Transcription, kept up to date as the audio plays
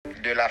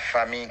la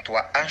famille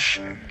 3H,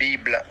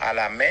 Bible à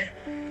la main.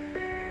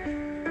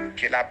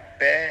 Que la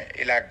paix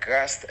et la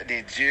grâce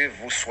de Dieu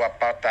vous soient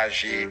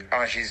partagées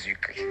en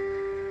Jésus-Christ.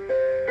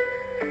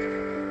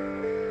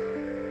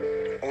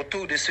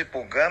 Autour de ce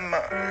programme,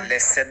 les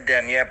 7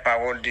 dernières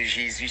paroles de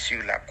Jésus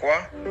sur la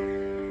croix,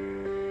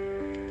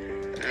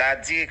 la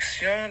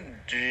direction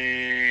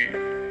du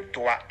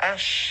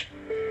 3H,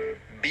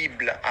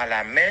 Bible à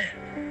la main,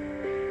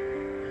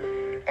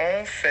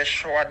 ont fait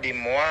choix de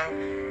moi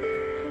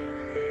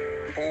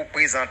pour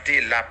présenter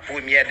la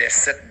première des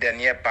 7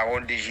 dernières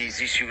paroles de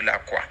Jésus sur la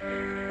croix.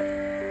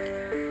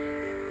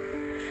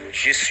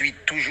 Je suis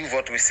toujours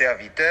votre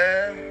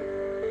serviteur,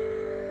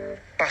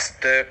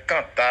 pasteur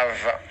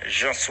Cantave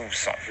Jean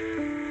Soussan.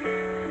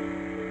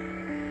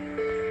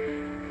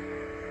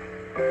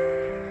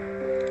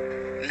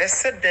 Les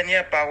 7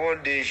 dernières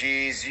paroles de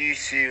Jésus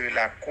sur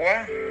la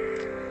croix,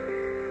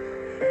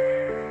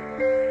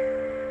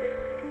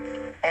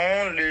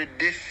 on le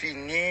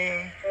définit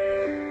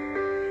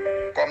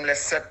comme les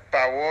 7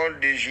 paroles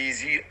de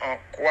Jésus en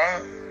croix,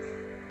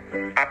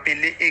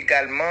 appelées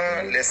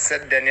également les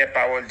 7 dernières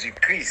paroles du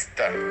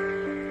Christ,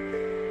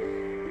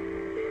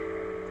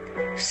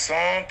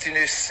 sont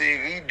une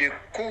série de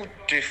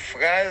courtes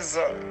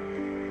phrases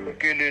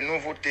que le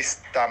Nouveau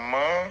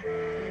Testament,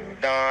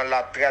 dans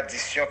la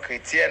tradition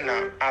chrétienne,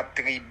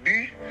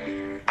 attribue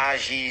à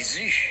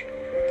Jésus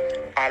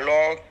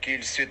alors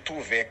qu'il se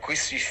trouvait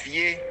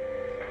crucifié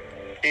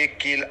et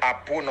qu'il a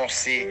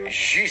prononcé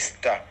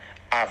juste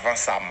avant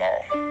sa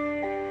mort.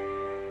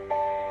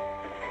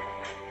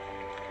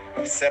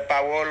 Ces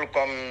paroles,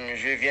 comme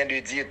je viens de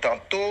dire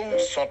tantôt,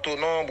 sont au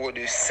nombre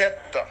de 7.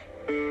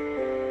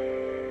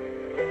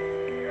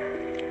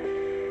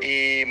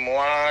 Et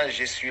moi,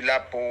 je suis là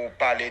pour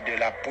parler de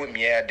la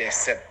première des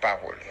 7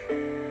 paroles.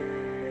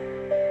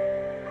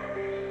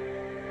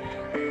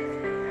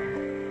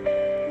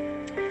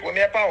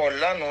 Première parole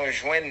là, nous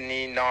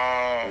joignons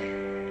dans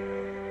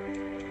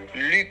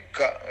Luc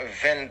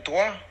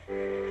 23,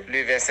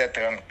 le verset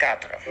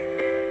 34.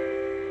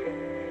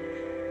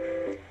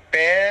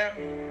 Père,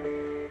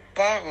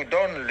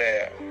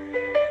 pardonne-leur,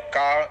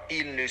 car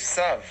ils ne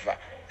savent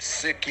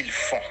ce qu'ils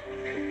font.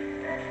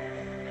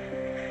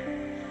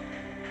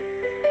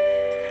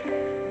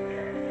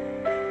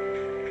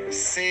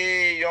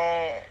 C'est une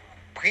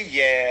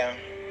prière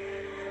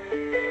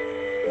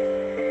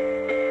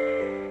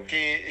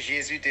que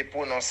Jésus t'a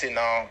prononcée dans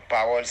la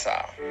parole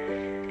ça.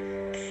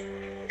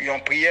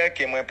 Une prière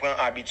que moi prends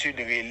habitude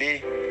de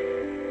relayer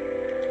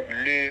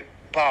le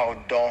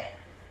pardon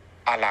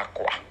à la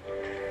croix.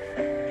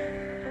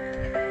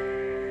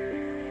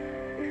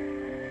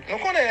 Nous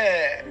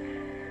connaissons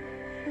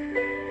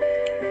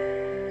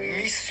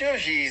mission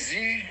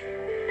Jésus,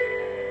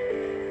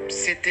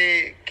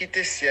 c'était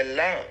quitter ciel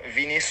là,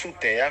 venir sous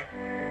terre,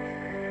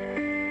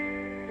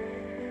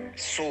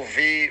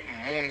 sauver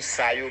moun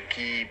sa yo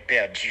qui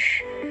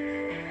perdu.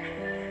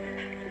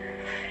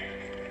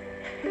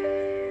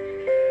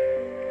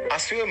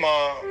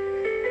 Assurément,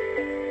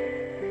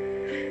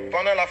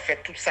 pendant la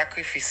fête tout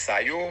sacrifice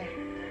ça yo,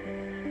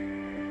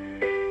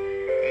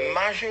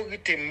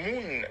 majorité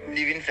moun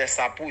li vinn faire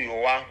ça pour yo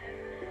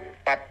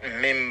pas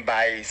même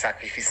bay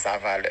sacrifice sa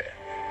valeur.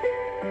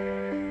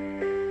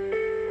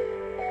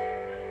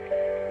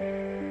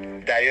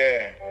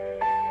 D'ailleurs,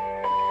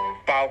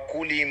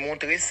 parcours li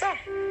montre ça.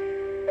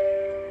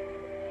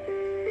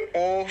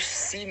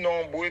 Aussi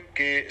nombreux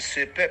que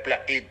ce peuple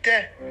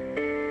était,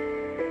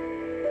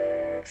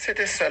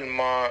 c'était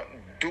seulement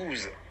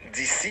 12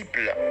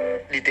 disciples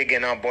qui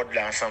étaient en bord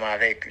là ensemble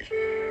avec lui.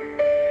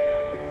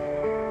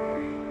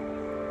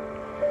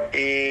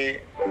 Et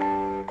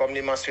comme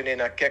il mentionné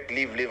dans quelques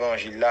livres de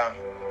l'évangile là,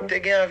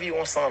 il y a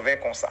environ 120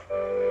 comme ça.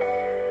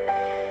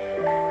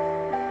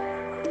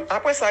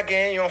 Après ça, il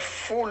y a une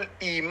foule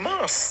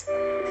immense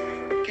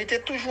qui était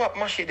toujours à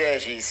marcher derrière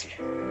Jésus.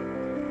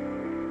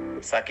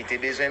 Ça qui était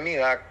besoin de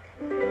miracle,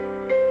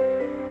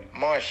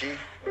 manger,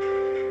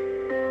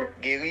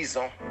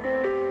 guérison.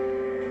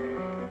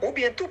 Ou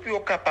bien tout pour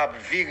être capable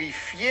de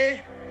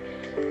vérifier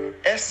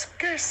est-ce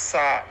que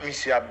ça,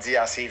 monsieur Abdi,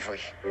 c'est vrai.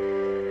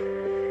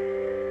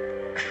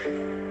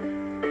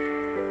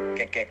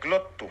 Quelqu'un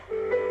l'autre tout,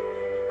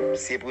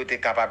 c'est pour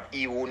être capable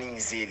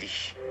d'ironiser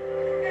lui.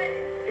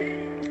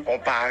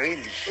 Comparer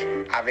lui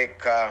avec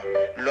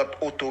l'autre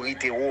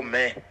autorité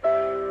romaine,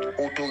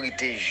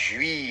 autorité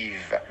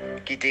juive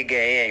qui était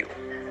gagnée.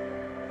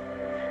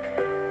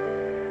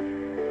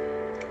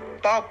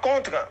 Par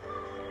contre,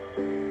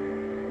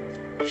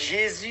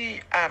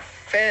 Jésus a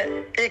fait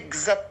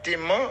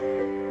exactement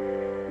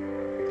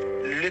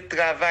le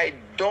travail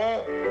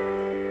dont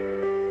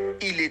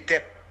il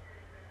était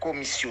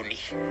commissionné.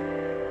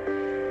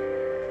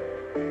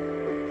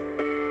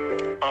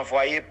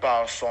 Envoyé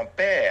par son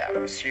Père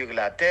sur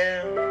la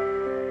terre,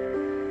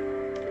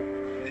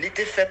 il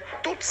était fait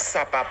tout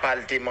ça papa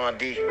le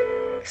demandé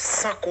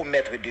sans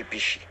commettre de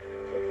péché.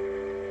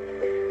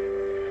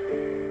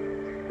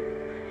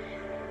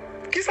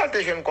 Qui ça te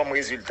jeune comme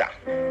résultat?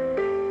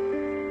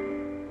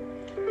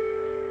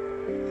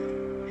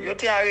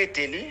 Il a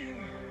arrêté lui,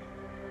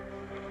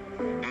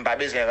 Je pas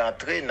besoin de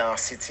rentrer dans la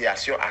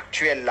situation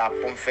actuelle là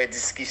pour me faire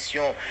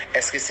discussion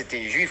est-ce que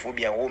c'était juif ou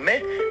bien romain,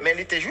 mais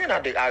il était joué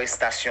dans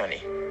l'arrestation.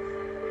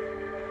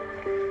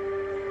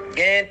 Il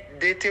y a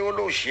des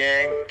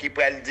théologiens qui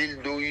peuvent dire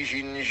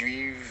d'origine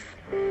juive,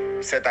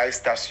 cette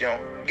arrestation.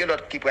 Il y a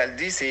d'autres qui peuvent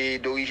dire c'est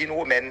d'origine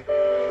romaine,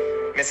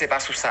 mais ce n'est pas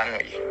sous ça.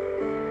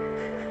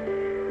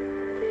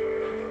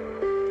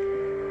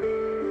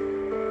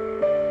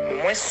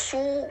 Moi,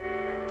 sous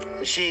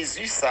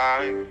Jésus, ça,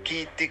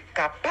 qui était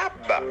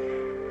capable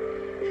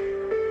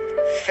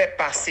fait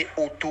passer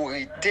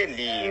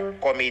autorité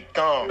comme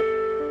étant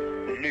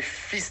le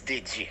Fils de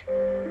Dieu,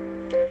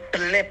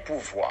 plein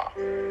pouvoir.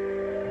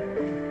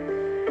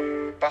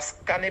 Parce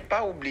qu'à ne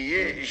pas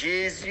oublier,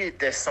 Jésus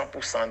était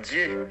 100%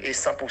 Dieu et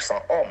 100%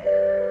 homme.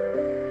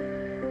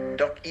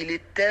 Donc il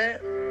était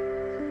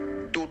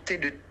doté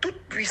de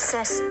toute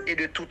puissance et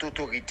de toute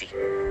autorité.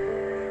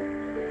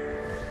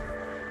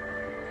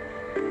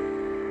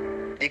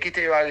 Et qui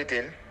était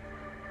arrêté,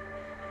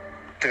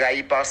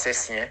 trahi par ses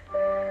siens,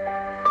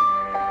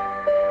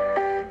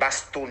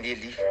 bastonné,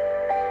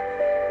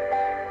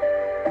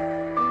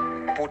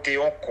 porté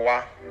en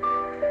croix,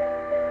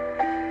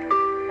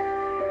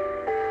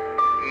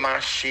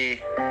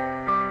 marché,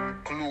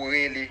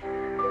 cloué,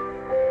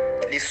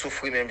 les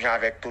souffrir même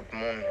avec tout le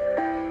monde.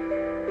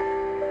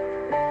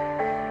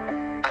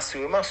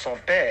 Assurément, son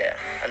père,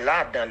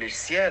 là dans le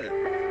ciel,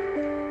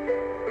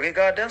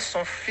 regardant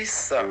son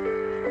fils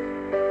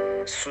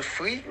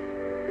souffrir,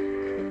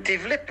 te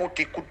voulait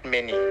porter coup de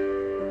mener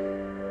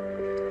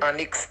en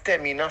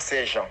exterminant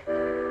ces gens.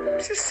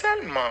 C'est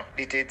seulement,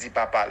 il te dit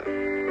papa,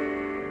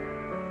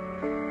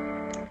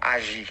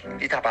 agis,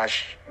 il t'a pas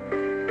agi.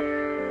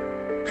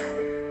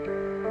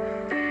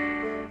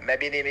 Mes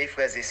bien-aimés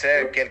frères et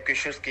sœurs, quelque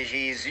chose que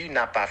Jésus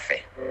n'a pas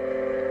fait.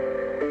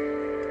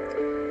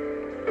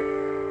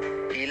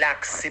 Il a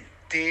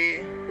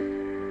accepté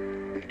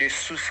de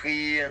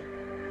souffrir,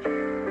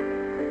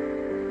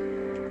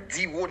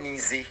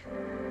 d'ironiser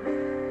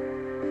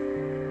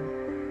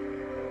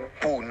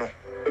pour nous.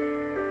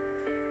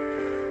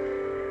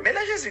 Mais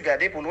là, Jésus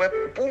regardé pour nous,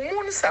 pour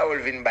moun ça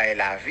vient bailler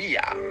la vie,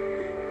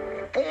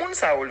 pour moun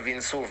ça vient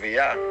sauver,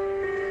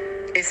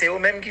 et c'est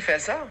eux-mêmes qui font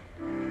ça.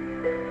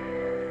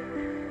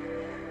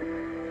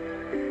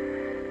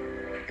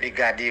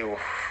 Regardez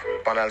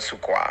pendant le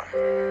sous-quoi.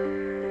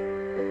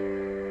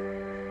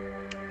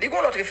 Les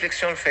gens notre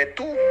réflexion fait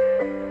tout.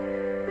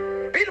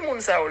 Puis le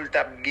monde ça ou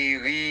t'a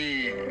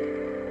guéri.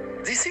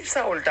 Disciples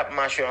ça ou t'a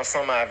marché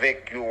ensemble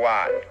avec eux,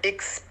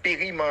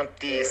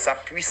 expérimenter sa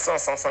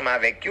puissance ensemble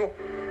avec eux.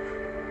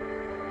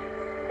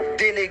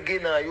 Délégué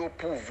dans yo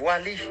pouvoir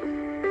li.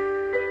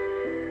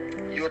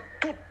 Yo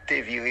tout te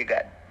viré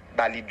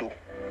balido.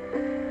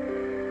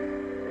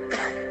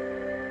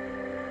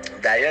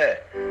 D'ailleurs,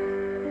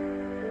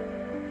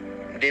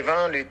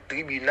 devant le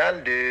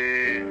tribunal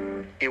de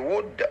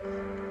Hérode,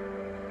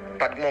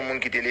 pas de monde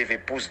qui te levé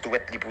pouce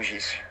droite pour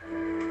Jésus.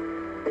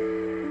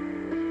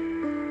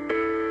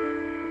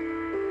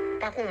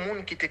 Pas de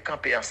monde qui te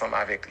campé ensemble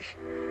avec lui.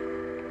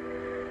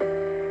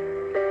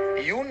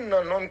 Il y a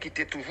un homme qui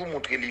t'a toujours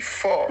montré lui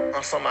fort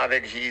ensemble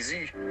avec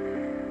Jésus.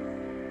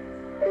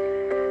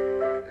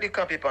 Il est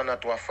campé pendant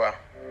 3 fois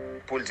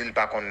pour le dire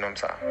pas qu'on nomme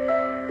ça.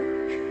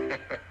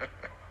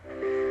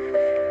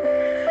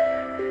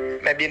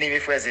 Mes bien-aimés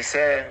frères et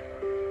sœurs,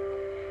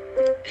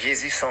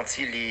 Jésus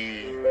sentit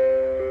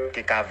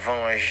qu'il a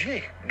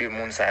vengé de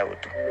monde ça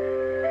autour.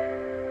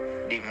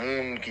 Des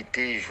monde qui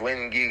étaient joué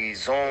une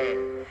guérison.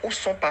 Où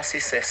sont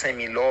passés ces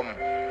 5000 hommes,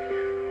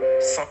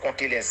 sans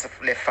compter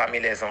les femmes et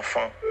les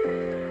enfants?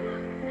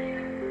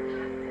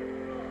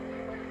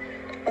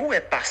 Où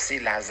est passé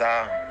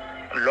Lazare,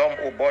 l'homme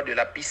au bord de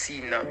la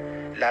piscine,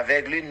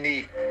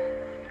 l'aveugle-né?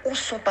 Où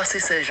sont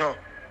passés ces gens?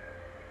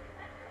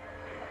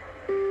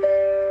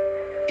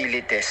 Il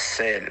était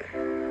seul.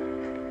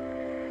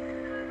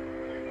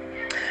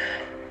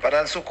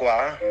 Pendant ce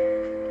quoi,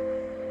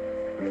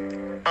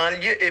 en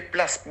lieu et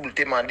place pour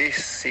te demander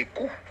ses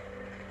coups,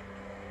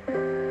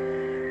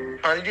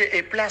 en lieu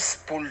et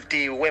place pour te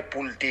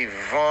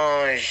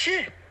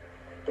venger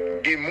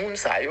de moun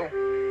sa yo,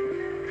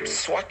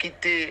 soit qui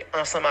était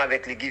ensemble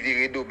avec les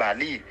guivirés de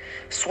Bali,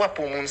 soit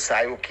pour moun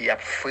sa yo qui a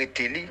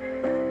frété li,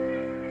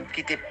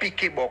 qui te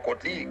piqué bokot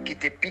li, qui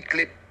te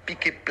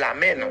piqué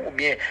plamen ou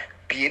bien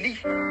pied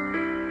li.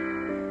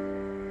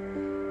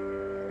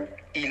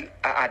 Il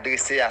a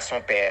adressé à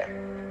son père: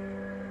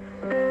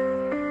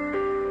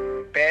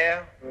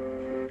 Père,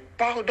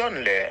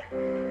 pardonne-leur,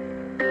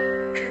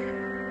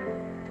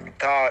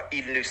 car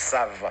ils ne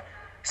savent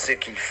ce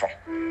qu'ils font.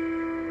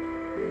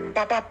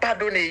 Papa,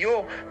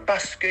 pardonnez-yo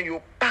parce que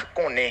yo pas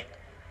connaît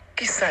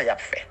qui ça y a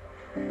fait.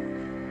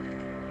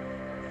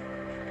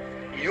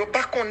 Yo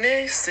pas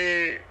connaît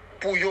c'est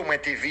pour yo moi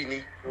te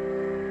vini.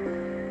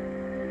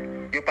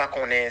 Yo pas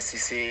connaît si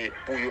c'est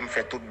pour yo me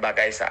faire toute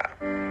bagaille ça.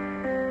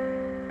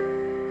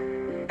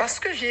 Parce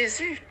que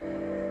Jésus,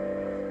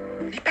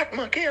 il pas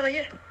manqué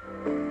rien.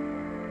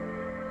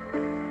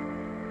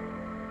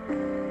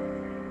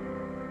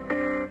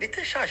 Il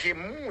était chargé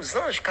mon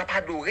ange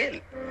capable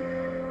d'adorer.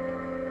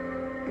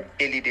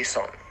 et il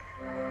descend.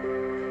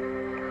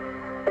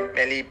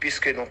 Mais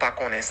puisque nous ne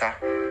connaissons pas ça,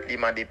 il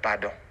demande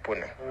pardon pour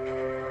nous.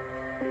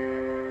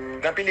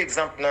 Dans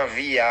l'exemple dans la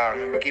vie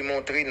qui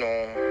montre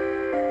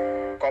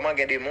nous comment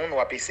des gens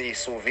ont essayé de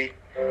sauver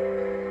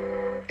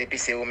et puis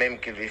c'est eux-mêmes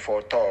qui vivent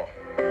fort tort.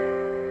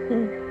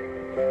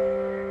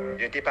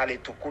 Je t'ai parlé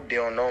tout coup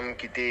d'un homme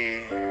qui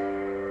était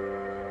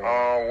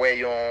en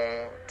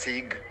voyant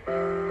tigre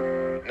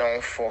dans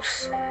une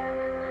fosse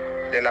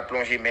de la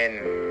plongée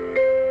mène.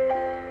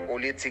 Au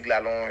lieu de tigre la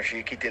longe,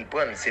 quitter le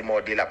prendre, c'est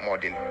morder la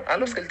morder.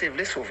 Alors qu'elle te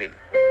voulait sauver.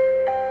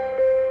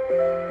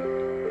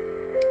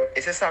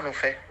 Et c'est ça nous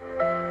fait.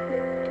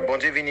 Bon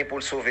Dieu vient pour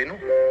le sauver nous.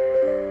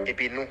 Et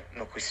puis nous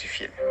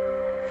crucifier.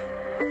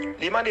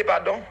 Il demande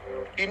pardon.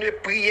 Une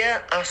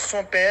prière à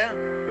son Père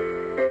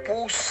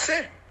pour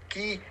ceux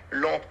qui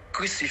l'ont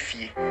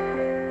crucifié.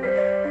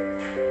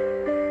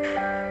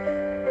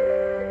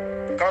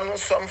 Quand nous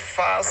sommes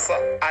face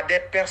à des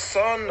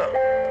personnes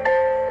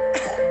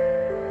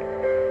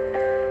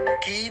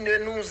qui ne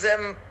nous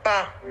aiment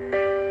pas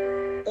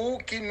ou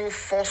qui nous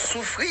font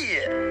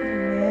souffrir,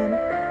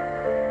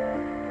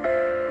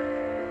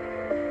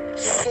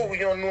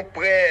 serions-nous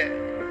prêts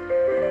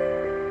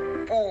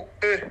pour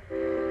eux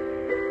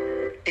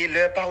et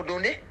leur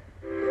pardonner?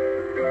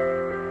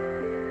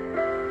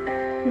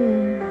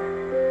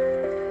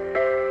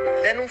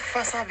 Les nous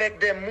face avec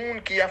des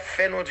mondes qui a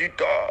fait nous du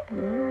tort.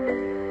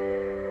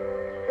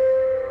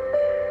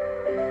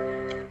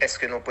 Est-ce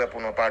que nous sommes prêts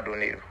pour nous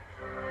pardonner?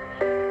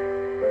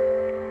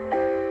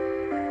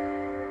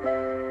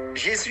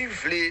 Jésus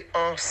voulait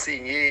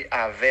enseigner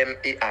avec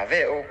et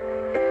avec eux.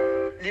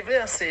 Il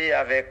voulait enseigner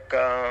avec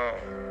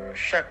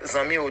chaque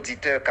ami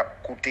auditeur qui a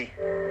écouté.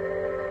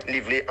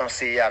 Il voulait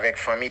enseigner avec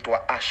famille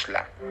toi H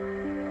là.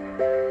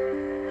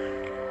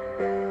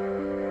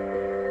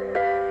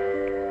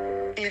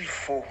 Il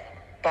faut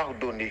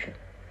pardonner.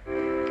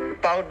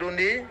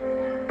 Pardonner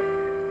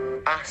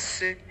à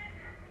ceux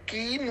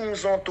qui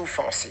nous ont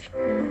offensés.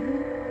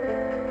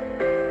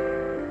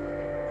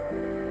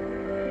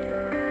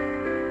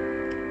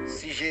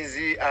 Si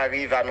Jésus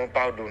arrive à nous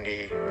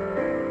pardonner,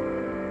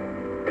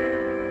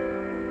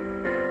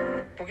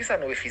 pourquoi ça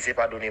nous refuse de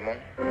pardonner, mon?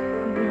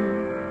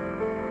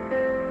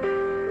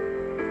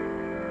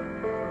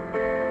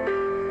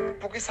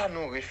 Pourquoi ça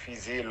nous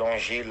refuse de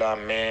longer la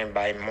main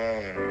by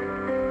monde?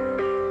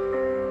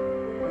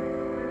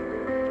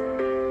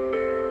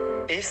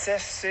 Et c'est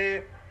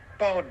ce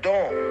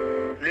pardon,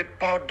 le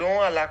pardon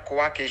à la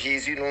croix que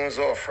Jésus nous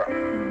offre,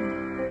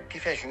 qui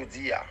fait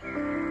aujourd'hui,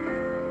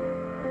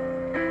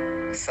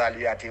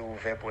 salut a été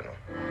ouvert pour nous.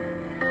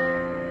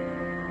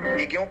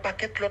 Et il y a un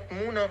paquet d'autres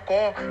monde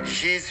encore,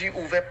 Jésus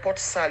ouvert porte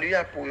salut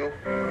pour eux,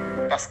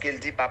 parce qu'il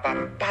dit, papa,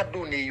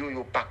 pardonnez yo,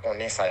 yo pas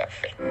connaît ça y a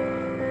fait.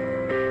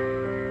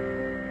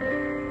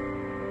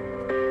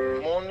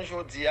 Mon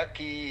aujourd'hui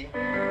qui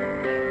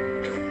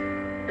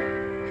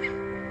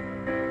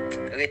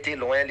était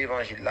loin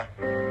l'évangile là.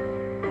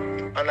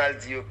 On a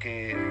dit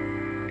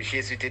que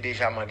Jésus t'a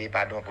déjà demandé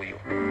pardon pour eux.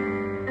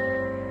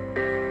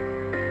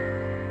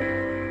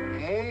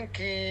 Moun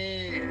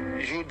qui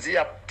aujourd'hui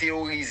a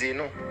théorisé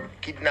nous,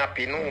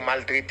 kidnappé nous,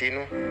 maltraité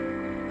nous.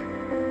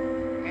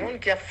 Moun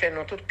qui a fait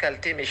nous toute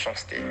qualité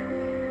méchanceté.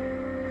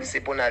 C'est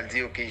pour nous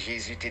dire que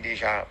Jésus t'a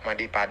déjà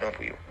demandé pardon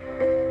pour eux.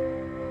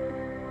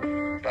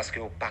 Parce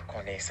que vous pas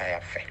connaît ça y a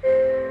fait.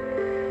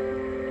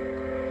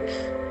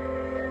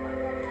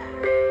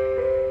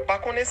 Pas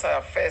connaître ça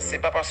à faire, c'est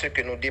pas parce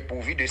que nous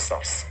dépourvus de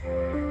sens.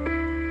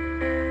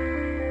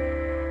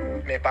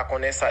 Mais pas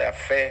connaître ça à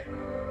faire,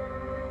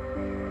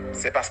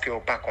 c'est parce que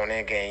vous pas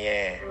connaître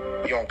gagner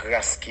une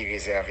grâce qui est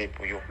réservée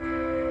pour vous.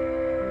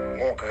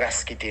 Une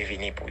grâce qui est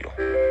venue pour vous.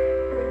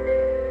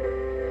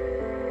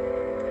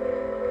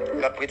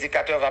 Le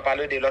prédicateur va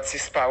parler de l'autre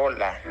 6 paroles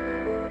là.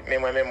 Mais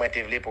moi-même,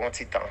 je voulais pour un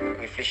petit temps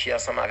réfléchir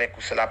ensemble avec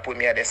vous sur la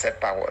première de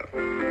cette parole.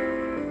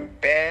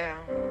 Père,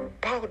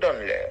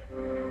 pardonne-leur,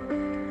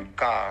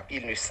 car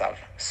ils ne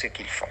savent ce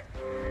qu'ils font.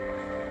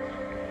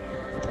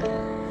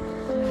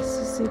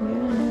 Merci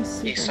Seigneur,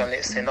 merci. Et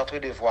c'est notre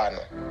devoir,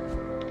 nous,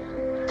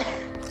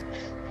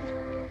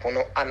 pour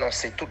nous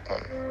annoncer tout le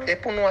monde et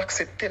pour nous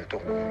accepter le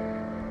tout,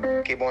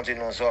 que bon Dieu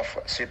nous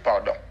offre ce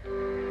pardon.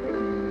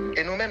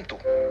 Et nous-mêmes tout,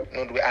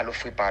 nous devons aller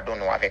offrir pardon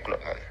nous avec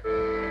l'autre monde.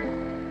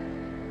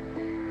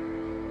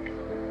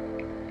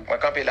 Moi,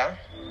 campé là,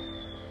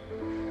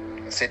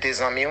 c'est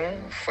tes amis,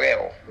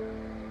 frères,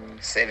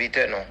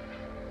 serviteurs, non.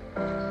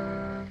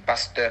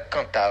 Pasteur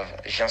Cantave,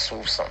 Jean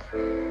Souvsan.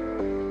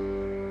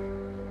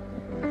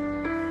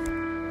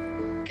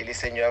 Que le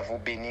Seigneur vous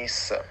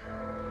bénisse,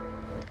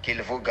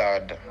 qu'il vous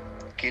garde,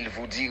 qu'il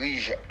vous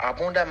dirige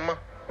abondamment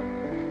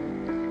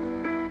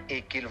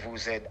et qu'il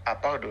vous aide à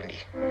pardonner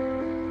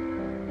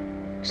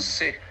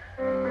ceux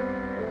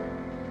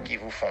qui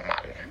vous font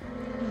mal.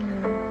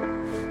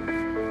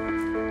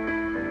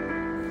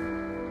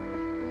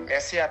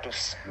 Merci à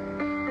tous.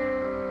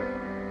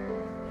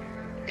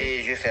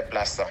 Et je fais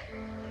place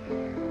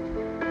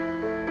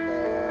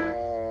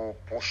au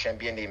prochain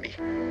bien-aimé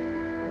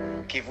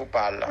qui vous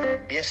parle,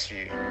 bien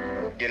sûr,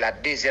 de la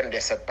deuxième de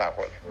cette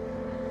parole.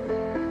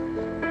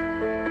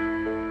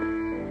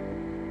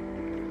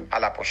 À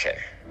la prochaine.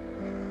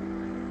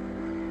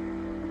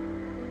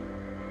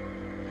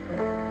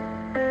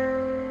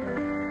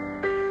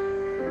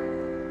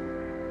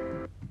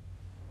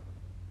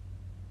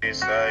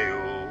 Ça yo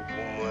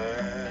pour moi,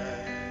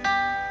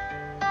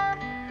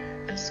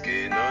 est-ce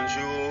que dans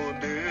jour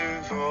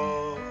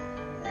devant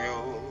yo,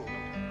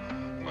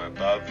 moi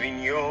pas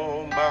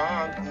vignon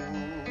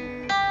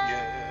magou,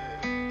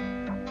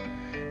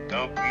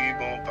 tant pis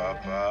bon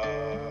papa,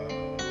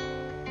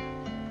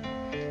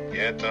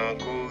 viens t'en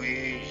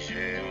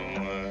corriger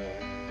moi,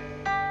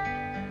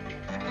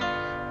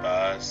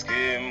 parce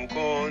que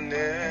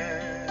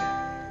m'connais,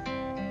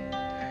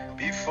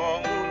 puis faut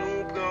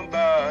nous prend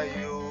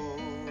bayo.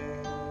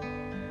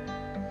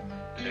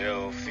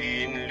 Leur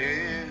fin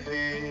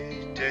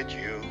levé tête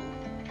yo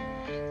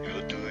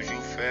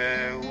toujours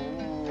fait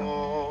ou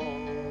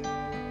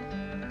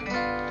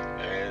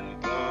un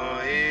bon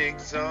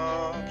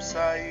exemple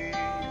ça y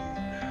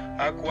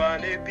à quoi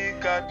ne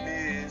picat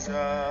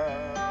mesa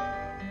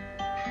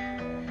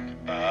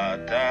pas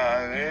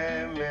ta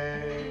remè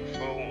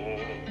faut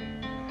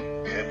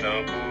bien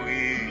t'en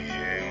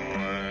corriger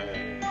moi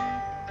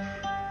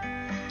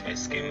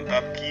est-ce que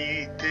m'pas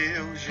quitter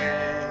aujourd'hui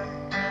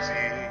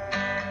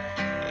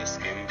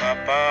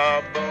pas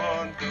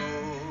abandonné,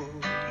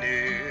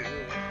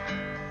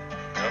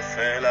 t'as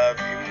fait la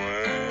vie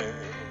moi,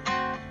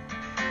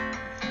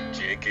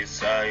 Dieu que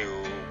ça y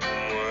pour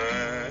moi,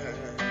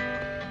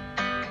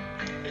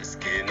 est-ce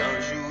que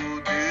dans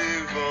jour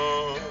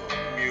devant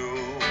yo,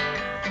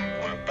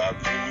 moi pas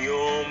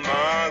vignon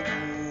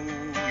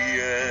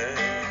magouille,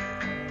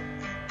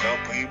 tant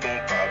pis bon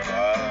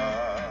papa,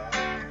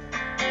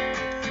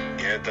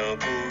 viens t'en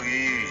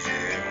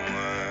corriger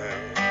moi.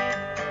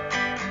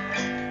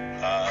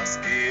 Parce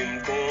que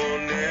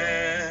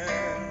m'connais,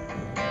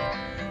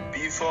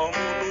 puis faut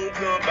nous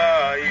prend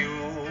bayo,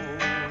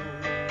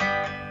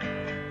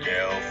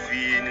 leur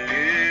fin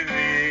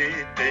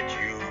levé tête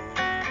yo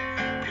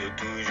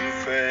toujours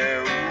fait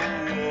ou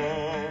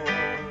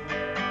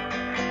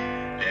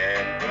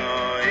un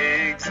bon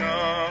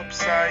exemple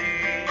ça y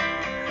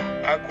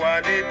à quoi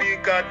depuis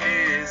qu'à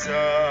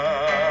ça,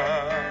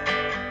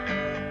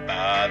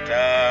 pas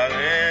ta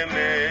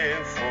remè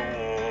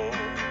faut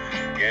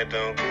bien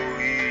t'en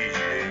corriger.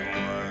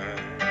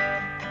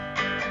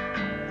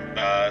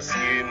 Parce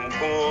que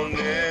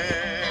m'connais,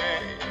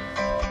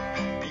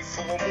 il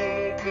faut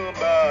mon prend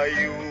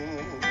bayo,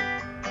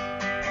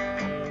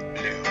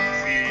 le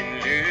fin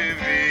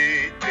levé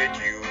tête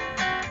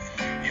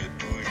yo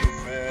toujours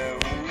fait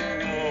ou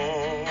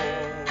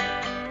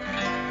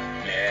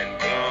un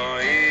grand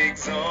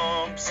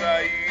exemple ça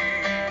y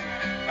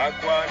à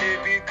quoi ne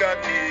picat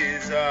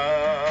ça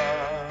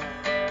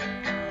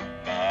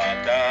pas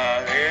ta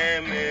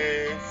remè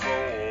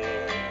faut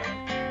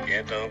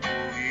bien t'en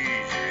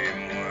corriger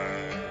moi.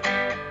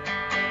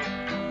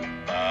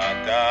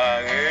 Ta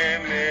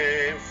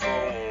remè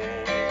faut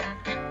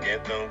bien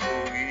t'en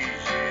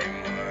corriger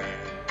moi.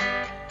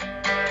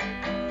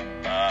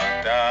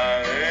 Ta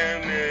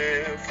remè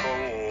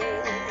faut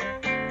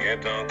bien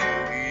t'en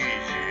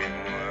corriger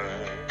moi.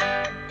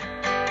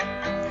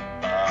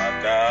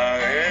 Ta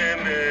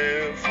remè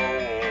faut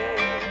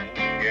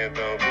bien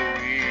t'en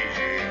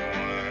corriger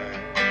moi.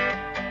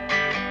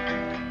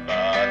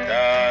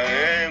 Ta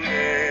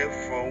remè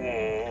faut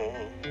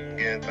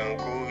bien t'en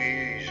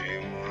corriger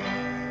moi.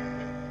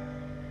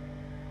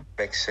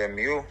 Avec ce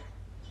mieux,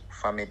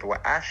 famille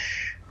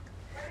 3H,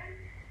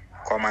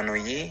 comment nous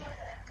y est,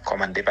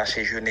 comment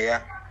dépasser journée,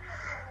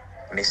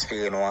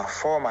 m'espérer nous en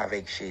forme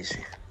avec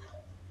Jésus.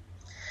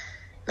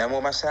 Dans le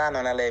moment ça, nous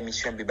avons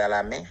l'émission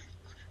Bibalame,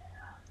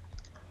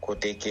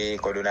 côté que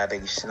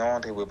coordonnatrice non,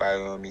 de préparer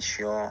une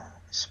mission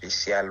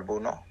spéciale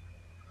pour nous.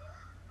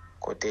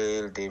 Côté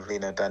il devrait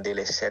nous entendre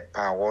les 7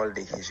 paroles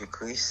de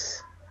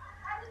Jésus-Christ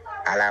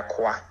à la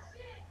croix.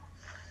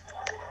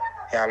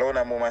 Et alors, dans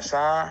le moment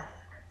ça,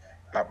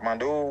 je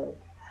demande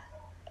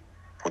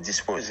pour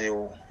disposer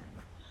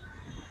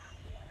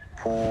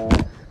pour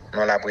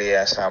nous la prier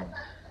ensemble.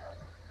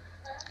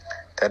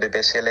 Tant de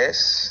Père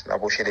Céleste, la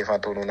prochaine devant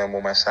nous dans le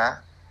moment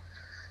ça,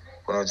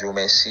 pour nous dire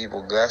merci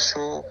pour grâce,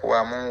 pour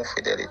amour,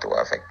 fidélité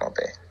avec mon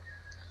Père.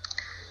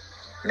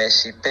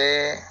 Merci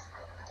Père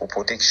pour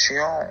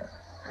protection.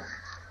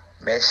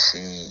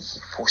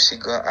 Merci pour si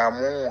grand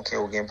amour que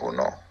vous avez pour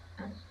nous.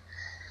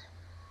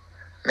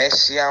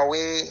 Merci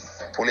Yahweh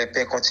pour le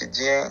pain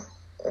quotidien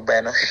ou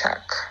bien dans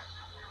chaque.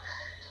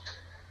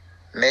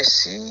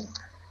 Merci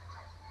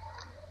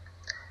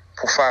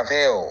pour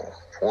faveur,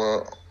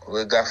 pour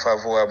regard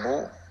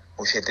favorable,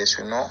 pour jeter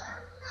sur nous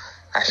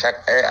à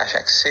chaque heure, à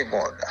chaque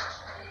seconde.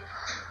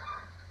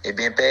 Et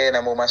bien Père, dans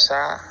le moment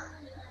ça,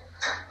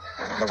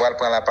 nous allons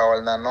prendre la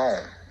parole dans nous.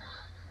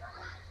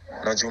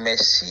 Nous disons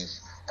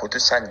merci pour tout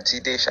ça qui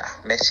dit déjà.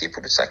 Merci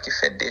pour tout ça qui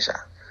fait déjà.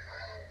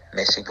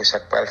 Merci pour ça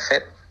qui va le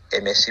faire.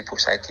 Et merci pour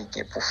ça qui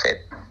est pour faire.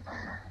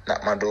 Nous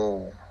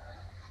demandons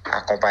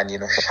accompagner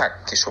nous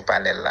chaque qui sont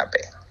panel la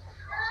paix.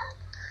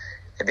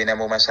 Et bien dans le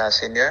moment ça,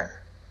 Seigneur,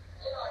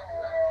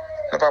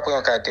 nous ne pas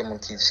prions car des gens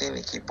qui disent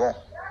ni qui bon.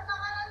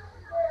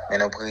 Mais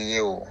nous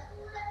prions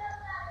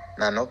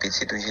dans nos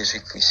petits de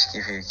Jésus-Christ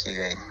qui vit qui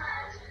règne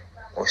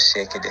au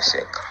siècle des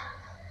siècles.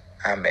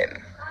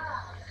 Amen.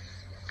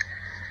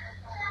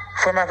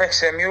 Frère avec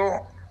Samuel,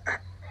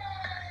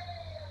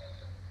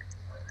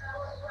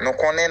 nous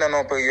connaissons dans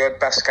nos périodes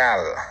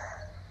pascales.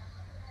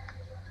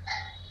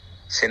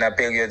 C'est dans la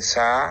période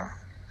ça,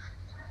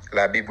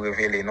 la Bible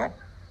révèle, non?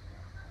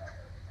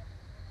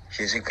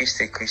 Jésus-Christ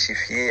est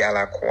crucifié à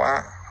la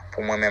croix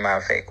pour moi-même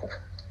avec vous.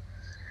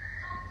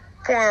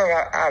 Pour moi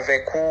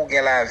avec vous, il y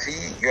a la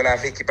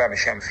vie qui n'est pas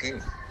jamais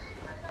finie.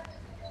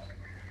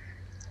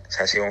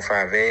 Ça, c'est une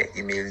faveur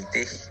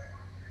imméritée.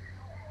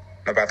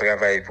 Nous pas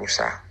travailler pour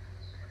ça.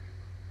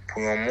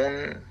 Pour un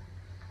monde,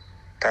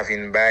 tu as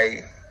vu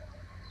bail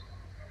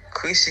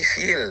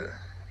crucifié,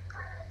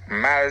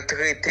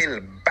 maltraité,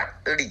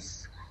 battu,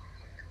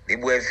 des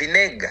bois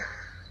vinaigre.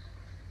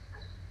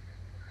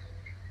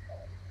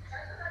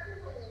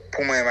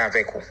 Pour moi,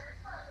 avec vous.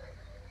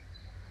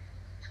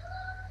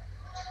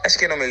 Est-ce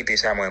que nous méritons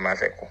ça, moi,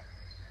 avec vous?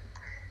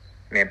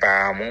 Mais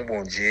par mon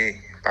bon Dieu,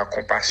 par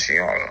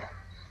compassion,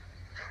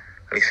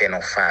 il fait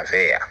nos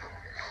faveurs.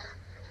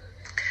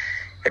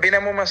 Et bien, dans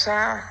ce moment,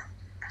 ça,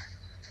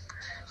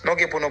 nous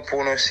avons pour nous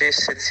prononcer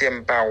cette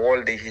 7e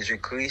parole de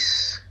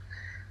Jésus-Christ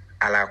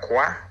à la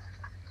croix.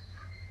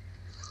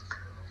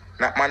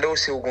 Nous avons demandé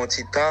aussi au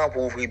petit temps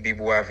pour ouvrir la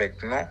Bible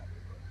avec nous.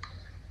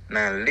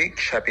 Dans Luc,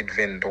 chapitre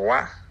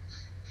 23,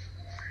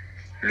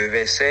 le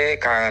verset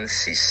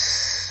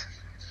 46.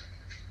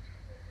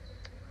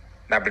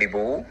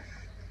 N'oubliez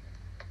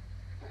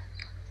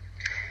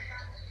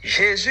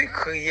Jésus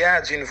cria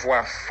d'une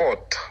voix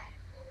forte,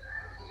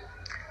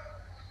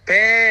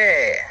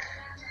 Père,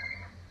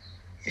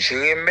 je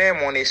remets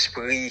mon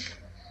esprit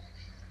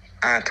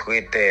entre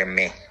tes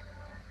mains.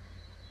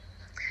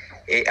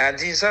 Et en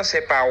disant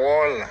ces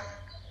paroles,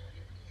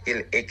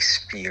 il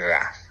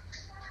expira.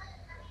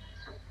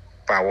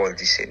 Parole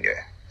du Seigneur.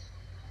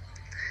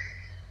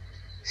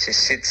 C'est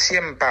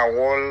 7e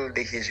parole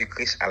de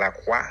Jésus-Christ à la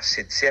croix,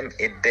 7e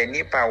et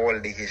dernière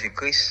parole de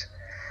Jésus-Christ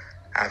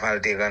avant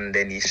de rendre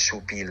dernier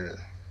soupir.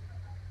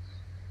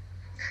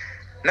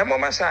 Dans le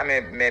moment ça,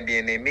 mes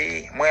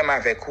bien-aimés, moi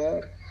avec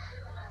vous,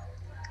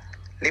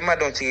 les m'a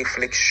donné une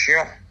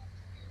réflexion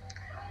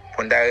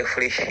pour nous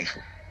réfléchir.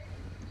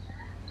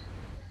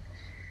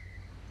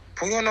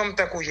 Pour un homme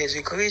tel que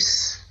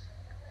Jésus-Christ,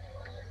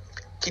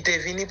 qui est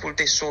venu pour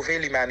te sauver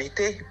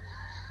l'humanité,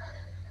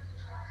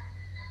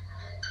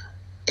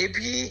 et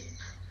puis,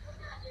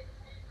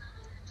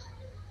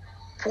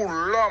 pour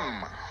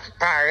l'homme,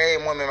 pareil,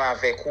 moi-même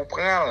avec vous,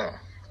 prendre,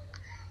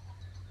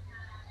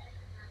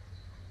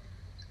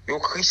 il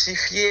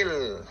crucifié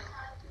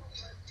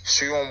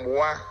sur un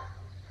bois,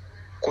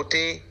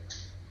 côté,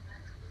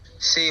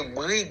 ces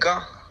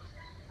brigands,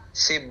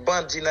 ces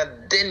bandits dans la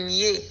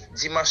dernière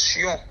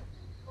dimension,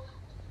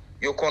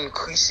 ils ont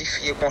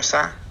crucifié comme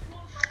ça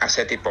à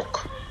cette époque.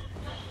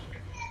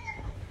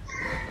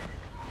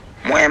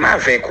 Moi-même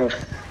avec vous,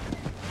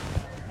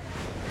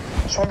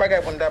 son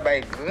bagage pour nous donner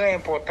grande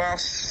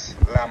importance,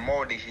 la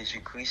mort de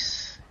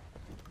Jésus-Christ.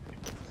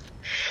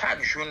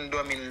 Chaque jour nous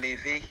doit nous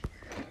lever,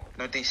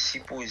 nous sommes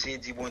supposés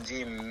dire bon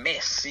Dieu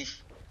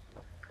merci.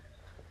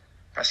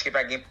 Parce qu'il n'y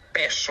a pas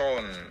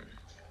personne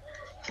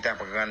qui t'a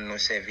prendre nos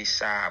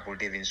services pour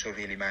devenir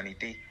sauver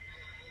l'humanité.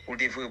 Pour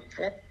devenir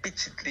propre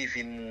petite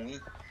vie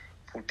mourir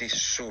pour te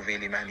sauver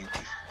l'humanité.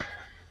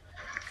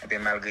 Et bien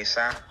malgré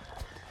ça,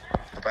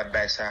 nous ne pas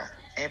de ça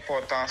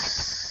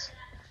importance.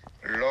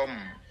 L'homme,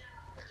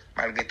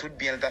 malgré tout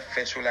bien qu'il a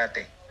fait sur la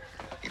terre,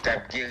 il a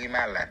guéri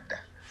malade,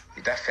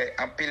 il a fait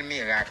un pile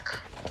miracle.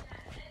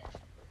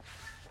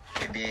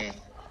 Eh bien,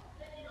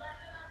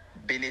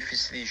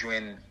 bénéfice les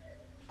joindre,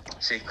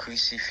 c'est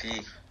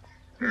crucifier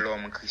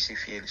l'homme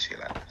crucifié sur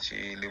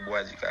le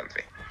bois du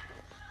calvaire.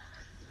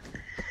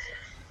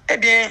 Eh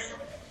bien,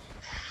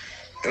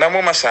 dans le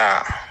moment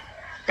ça,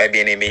 mes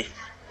bien-aimés,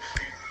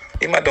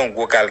 il m'a donc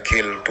gros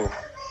calcul tout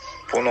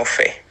pour nous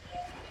faire.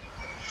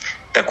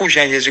 Tant que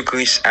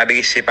Jean-Jésus-Christ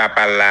adressé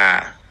papa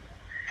là,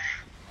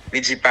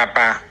 il dit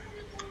papa,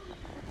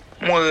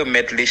 moi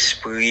remettre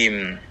l'esprit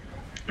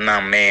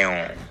dans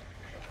main.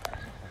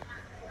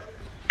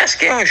 Est-ce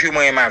qu'il y a un jour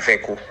moi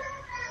avec vous?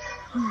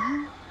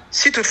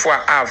 Si toutefois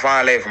avant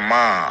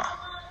l'enlèvement,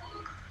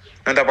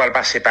 nous devons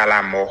passer par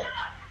la mort,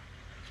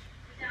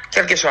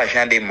 quel que soit le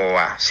genre de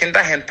mort, si nous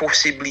avons une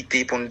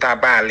possibilité pour nous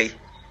parler,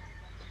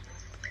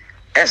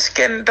 est-ce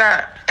que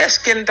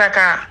nous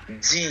avons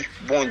dit,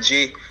 bon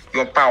Dieu,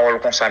 une parole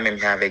comme ça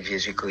même avec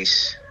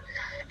Jésus-Christ?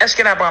 Est-ce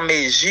que nous avons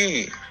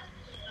mesure?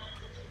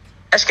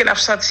 Est-ce que nous avons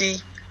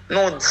senti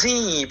nous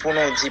dignes pour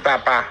nous dire,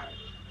 papa,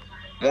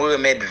 moi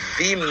remettre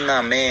vie dans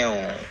la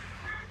main,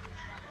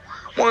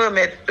 moi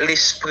remettre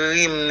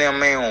l'esprit dans la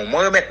main,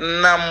 moi remettre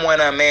l'âme dans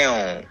la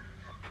main?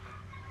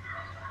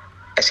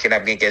 Est-ce que nous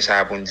avons bien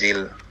ça pour nous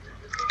dire?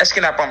 Est-ce que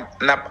nous avons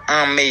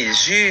en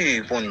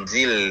mesure pour nous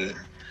dire?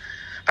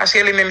 Parce que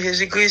le même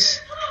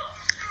Jésus-Christ,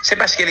 c'est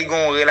parce qu'il a une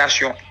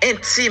relation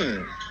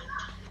intime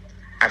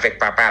avec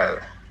papa.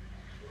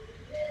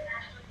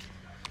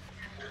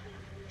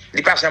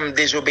 Il pas jamais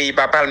désobéir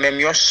papa même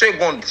une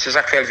seconde, c'est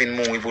ça qui fait venir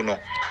mourir pour nous.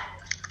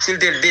 S'il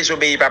te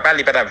désobéit papa,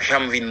 il pas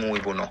jamais venir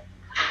mourir pour nous.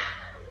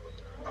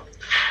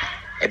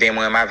 Eh bien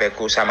moi avec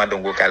ça m'a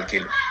donc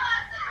calcul.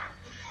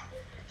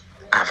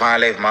 Avant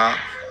l'enlèvement,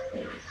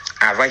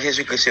 avant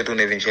Jésus-Christ est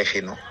tourné venir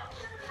chercher nous.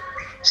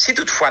 Si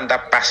toutefois nous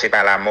avons passé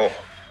par la mort,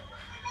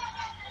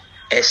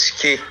 est-ce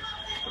que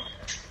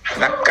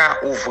nous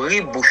avons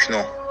ouvrir bouche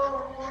non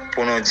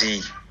pour nous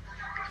dire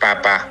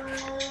papa,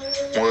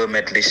 on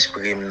remettre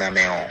l'esprit dans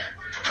mes mains.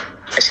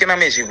 Est-ce que nous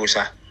avons mesure pour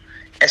ça?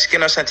 Est-ce que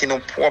nous sentons nous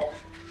propres?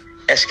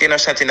 Est-ce que nous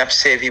sentons nous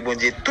servir bon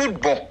Dieu tout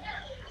bon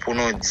pour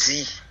nous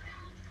dire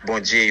bon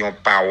Dieu une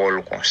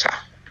parole comme ça?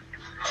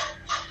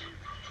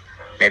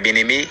 Mais bien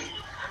aimé,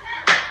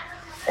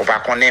 on va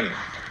connaître,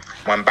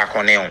 moi je ne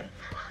connais pas,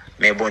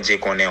 mais bon Dieu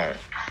connaît.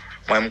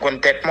 Moi je connais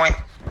tête moi,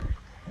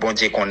 bon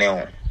Dieu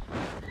connaît.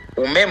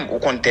 Ou même ou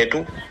connaît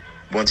tout,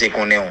 bon Dieu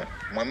connaît.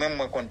 Moi-même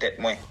moi connais tête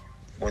moi,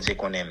 bon Dieu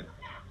connaît.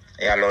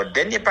 Et alors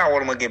dernière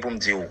parole moi pour me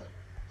dire,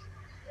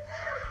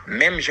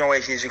 même Jean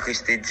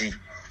Jésus-Christ dit,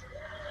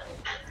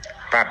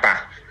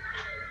 papa,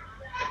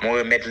 moi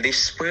remettre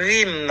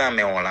l'esprit dans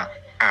mes mains là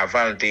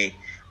avant de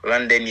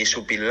rendre dernier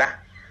soupir là.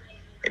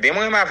 Eh bien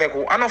moi avec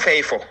vous, on fait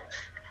effort.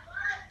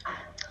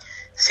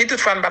 Si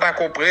toutefois nous pas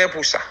prêt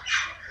pour ça,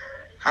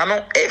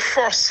 on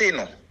efforcer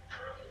nous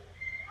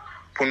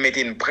pour nous mettre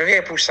une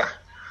prêt pour ça.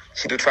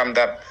 Si toutefois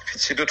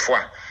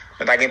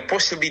nous avons une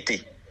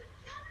possibilité,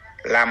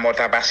 la mort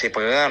a passé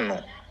prendre nous,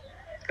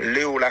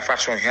 le ou la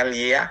façon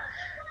liée.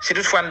 Si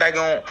toutefois nous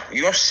avons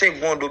une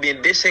seconde ou bien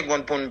 2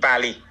 secondes pour nous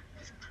parler,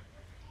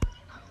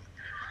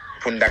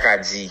 pour nous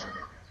dire,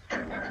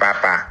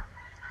 papa,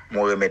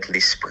 moi remettre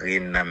l'esprit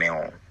dans mes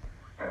mains.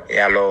 Et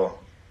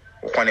alors,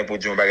 vous connaissez pour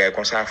dire un bagage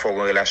comme ça, il faut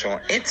une relation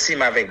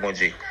intime avec mon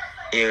Dieu.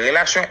 Et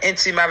relation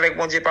intime avec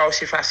mon Dieu pas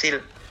aussi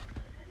facile.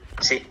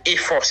 C'est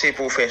efforcer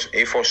pour faire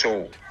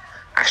efforcer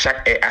à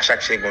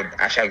chaque seconde,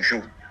 à chaque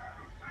jour.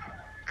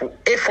 Pour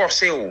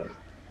efforcer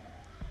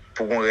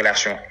pour une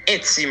relation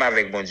intime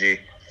avec mon Dieu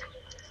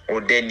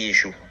au dernier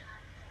jour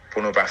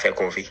pour ne pas faire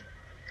COVID.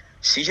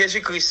 Si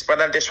Jésus-Christ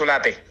pendant le sur la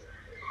terre,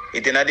 il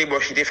était dans la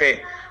débauche, il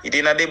était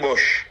dans la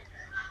débauche.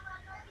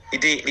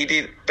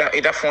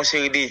 Il a fait une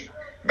série de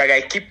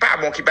bagages qui pas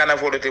bon, qui pas dans la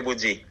volonté de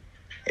Dieu.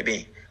 Eh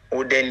bien,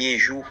 au dernier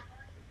jour,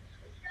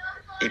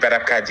 il va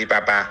pas dire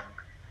papa,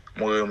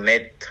 me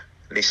remettre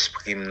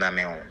l'esprit dans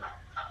mes mains.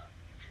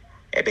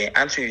 Eh bien,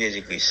 en suivant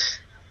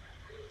Jésus-Christ,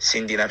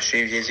 si nous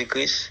suivons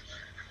Jésus-Christ,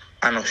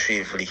 en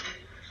suivre lui.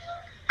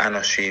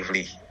 En suivre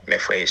lui, mes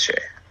frères et sœurs.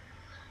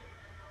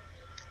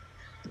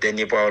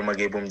 Dernier parole,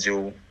 je vais me dire,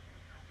 un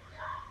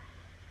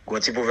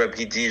petit proverbe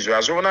qui dit,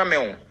 oiseau dans mes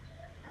mains.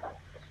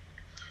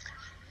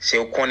 C'est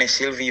au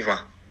connaître le vivant,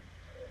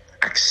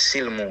 avec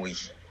s'il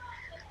mourit.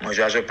 Moi,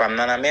 je ne pas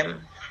dans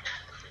même.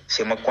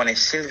 C'est moi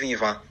connaître le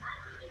vivant,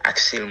 avec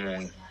s'il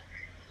mourit.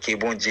 Que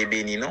bon Dieu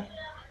bénisse nous.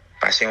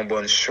 Passez une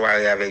bonne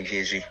soirée avec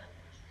Jésus.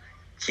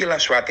 Qu'il en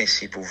soit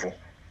ainsi pour vous.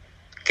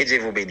 Que Dieu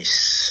vous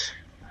bénisse.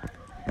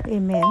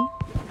 Amen.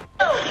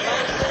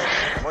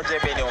 Bon Dieu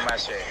bénisse, ma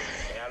soeur.